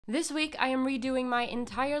This week I am redoing my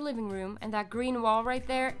entire living room, and that green wall right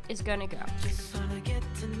there is gonna go.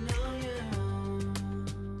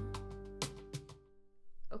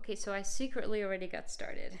 Okay, so I secretly already got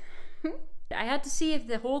started. I had to see if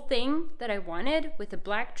the whole thing that I wanted with the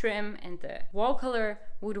black trim and the wall color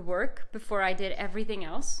would work before I did everything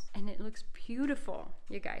else. And it looks beautiful,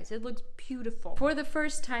 you guys, it looks beautiful. For the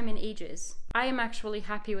first time in ages, I am actually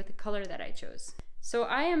happy with the color that I chose. So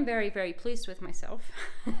I am very, very pleased with myself.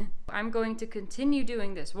 I'm going to continue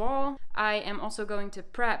doing this wall. I am also going to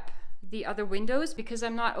prep the other windows because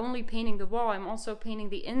I'm not only painting the wall, I'm also painting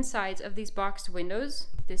the insides of these boxed windows,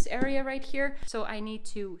 this area right here. So I need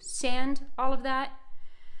to sand all of that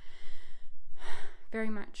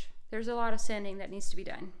very much. There's a lot of sanding that needs to be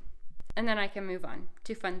done. And then I can move on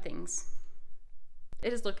to fun things.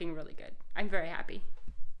 It is looking really good. I'm very happy.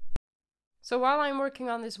 So while I'm working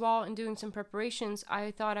on this wall and doing some preparations, I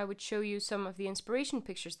thought I would show you some of the inspiration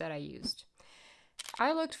pictures that I used.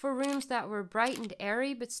 I looked for rooms that were bright and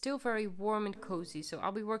airy, but still very warm and cozy. So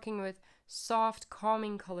I'll be working with soft,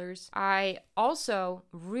 calming colors. I also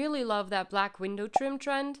really love that black window trim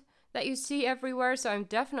trend that you see everywhere. So I'm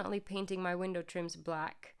definitely painting my window trims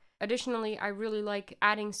black. Additionally, I really like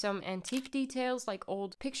adding some antique details like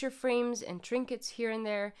old picture frames and trinkets here and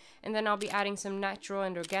there. And then I'll be adding some natural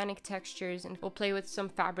and organic textures, and we'll play with some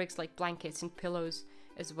fabrics like blankets and pillows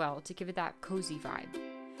as well to give it that cozy vibe.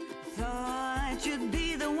 Thought you'd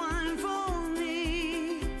be the one for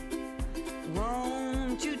me.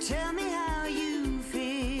 Won't you tell me how you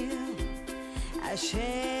feel? I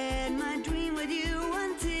shared my dream with you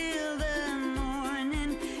until the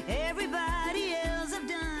morning. Everybody else have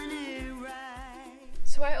done it right.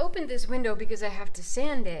 So I opened this window because I have to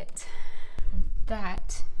sand it.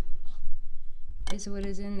 That is what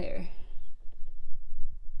is in there.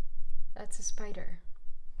 That's a spider.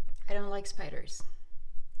 I don't like spiders.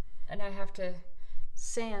 And I have to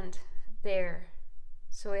sand there,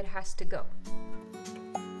 so it has to go.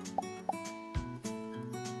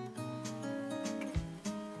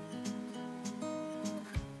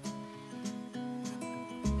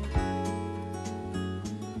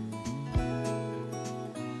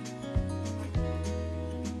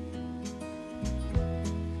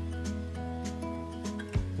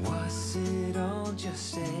 Was it all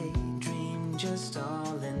just a dream, just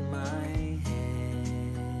all in my head?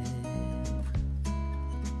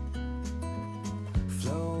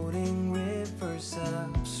 Floating rivers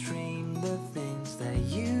upstream, the things that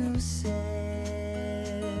you said.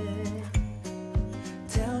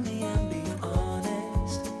 Tell me and be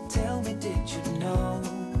honest. Tell me, did you know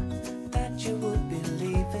that you would be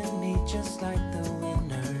leaving me just like the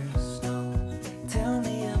winter's snow? Tell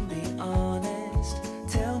me and be honest.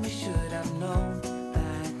 Tell me, should I've known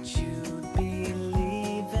that you'd be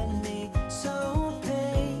leaving me so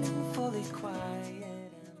painfully quiet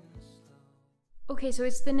and slow? Okay, so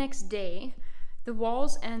it's the next day. The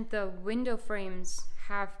walls and the window frames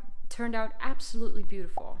have turned out absolutely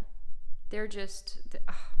beautiful. They're just,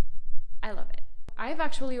 I love it. I've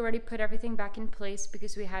actually already put everything back in place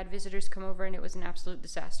because we had visitors come over and it was an absolute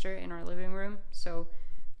disaster in our living room. So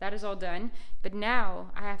that is all done. But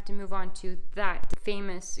now I have to move on to that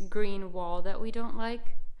famous green wall that we don't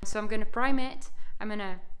like. So I'm gonna prime it. I'm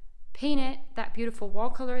gonna paint it, that beautiful wall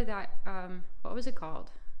color that, what was it called?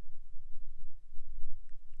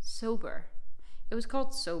 Sober. It was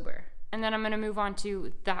called Sober. And then I'm gonna move on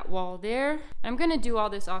to that wall there. I'm gonna do all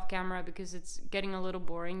this off camera because it's getting a little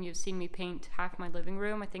boring. You've seen me paint half my living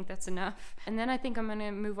room. I think that's enough. And then I think I'm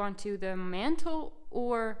gonna move on to the mantle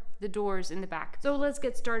or the doors in the back. So let's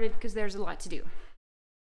get started because there's a lot to do.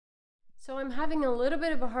 So I'm having a little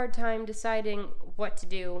bit of a hard time deciding what to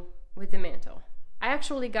do with the mantle. I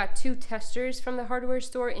actually got two testers from the hardware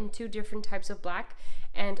store in two different types of black,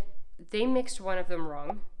 and they mixed one of them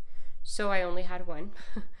wrong. So I only had one.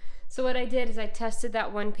 So what I did is I tested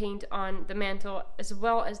that one paint on the mantle as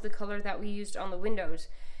well as the color that we used on the windows.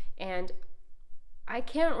 And I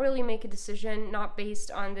can't really make a decision not based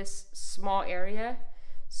on this small area.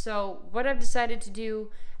 So what I've decided to do,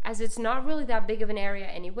 as it's not really that big of an area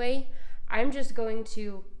anyway, I'm just going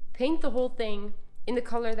to paint the whole thing in the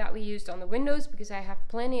color that we used on the windows because I have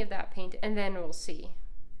plenty of that paint, and then we'll see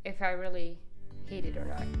if I really hate it or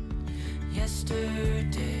not.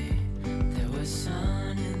 Yesterday there was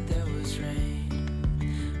sun and there was rain,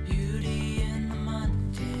 beauty in the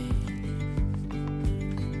mundane.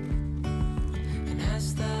 And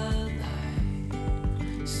as the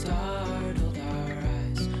light startled our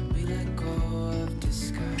eyes, we let go of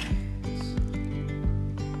disguise.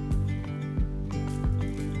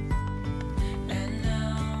 And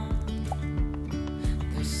now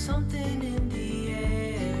there's something in the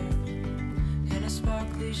air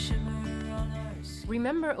they shimmer on our skin.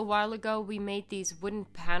 Remember a while ago we made these wooden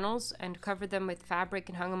panels and covered them with fabric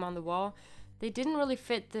and hung them on the wall? They didn't really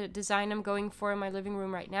fit the design I'm going for in my living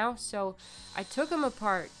room right now, so I took them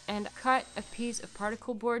apart and cut a piece of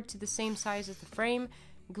particle board to the same size as the frame,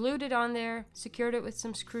 glued it on there, secured it with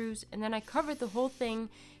some screws, and then I covered the whole thing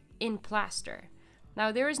in plaster.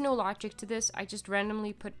 Now there is no logic to this, I just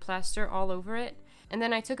randomly put plaster all over it. And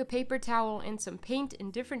then I took a paper towel and some paint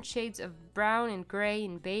in different shades of brown and gray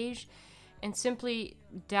and beige and simply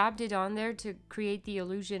dabbed it on there to create the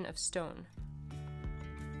illusion of stone.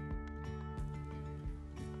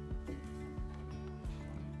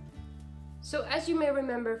 So as you may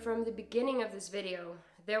remember from the beginning of this video,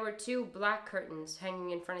 there were two black curtains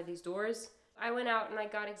hanging in front of these doors. I went out and I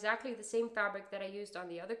got exactly the same fabric that I used on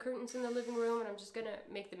the other curtains in the living room, and I'm just gonna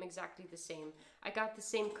make them exactly the same. I got the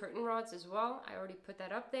same curtain rods as well. I already put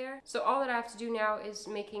that up there. So all that I have to do now is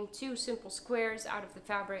making two simple squares out of the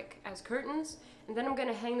fabric as curtains, and then I'm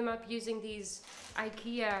gonna hang them up using these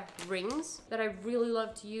IKEA rings that I really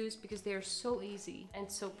love to use because they are so easy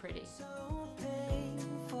and so pretty. So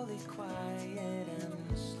painfully quiet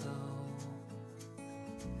and slow.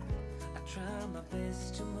 I try my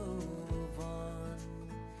best to move on,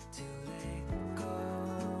 to let go.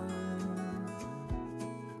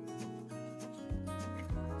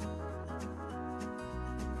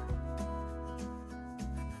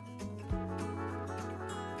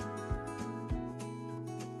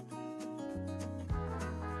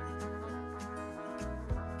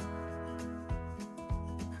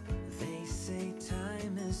 They say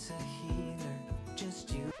time is a healer,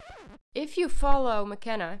 just you. If you follow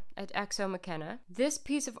McKenna at Exo McKenna, this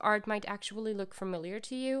piece of art might actually look familiar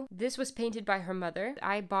to you. This was painted by her mother.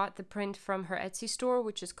 I bought the print from her Etsy store,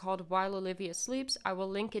 which is called While Olivia Sleeps. I will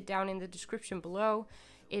link it down in the description below.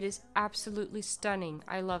 It is absolutely stunning.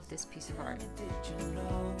 I love this piece of art. Did you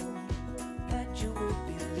know that you would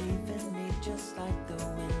be leaving me just like the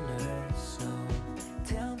winter snow?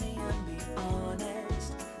 Tell me and be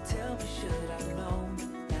honest. Tell me, should I know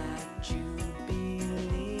that you'd be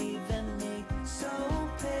leaving me so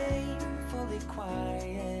painfully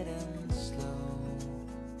quiet and slow?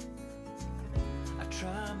 I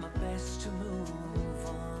try my best to move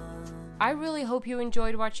on. I really hope you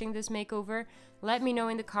enjoyed watching this makeover. Let me know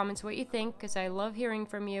in the comments what you think, because I love hearing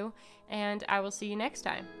from you, and I will see you next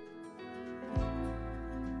time.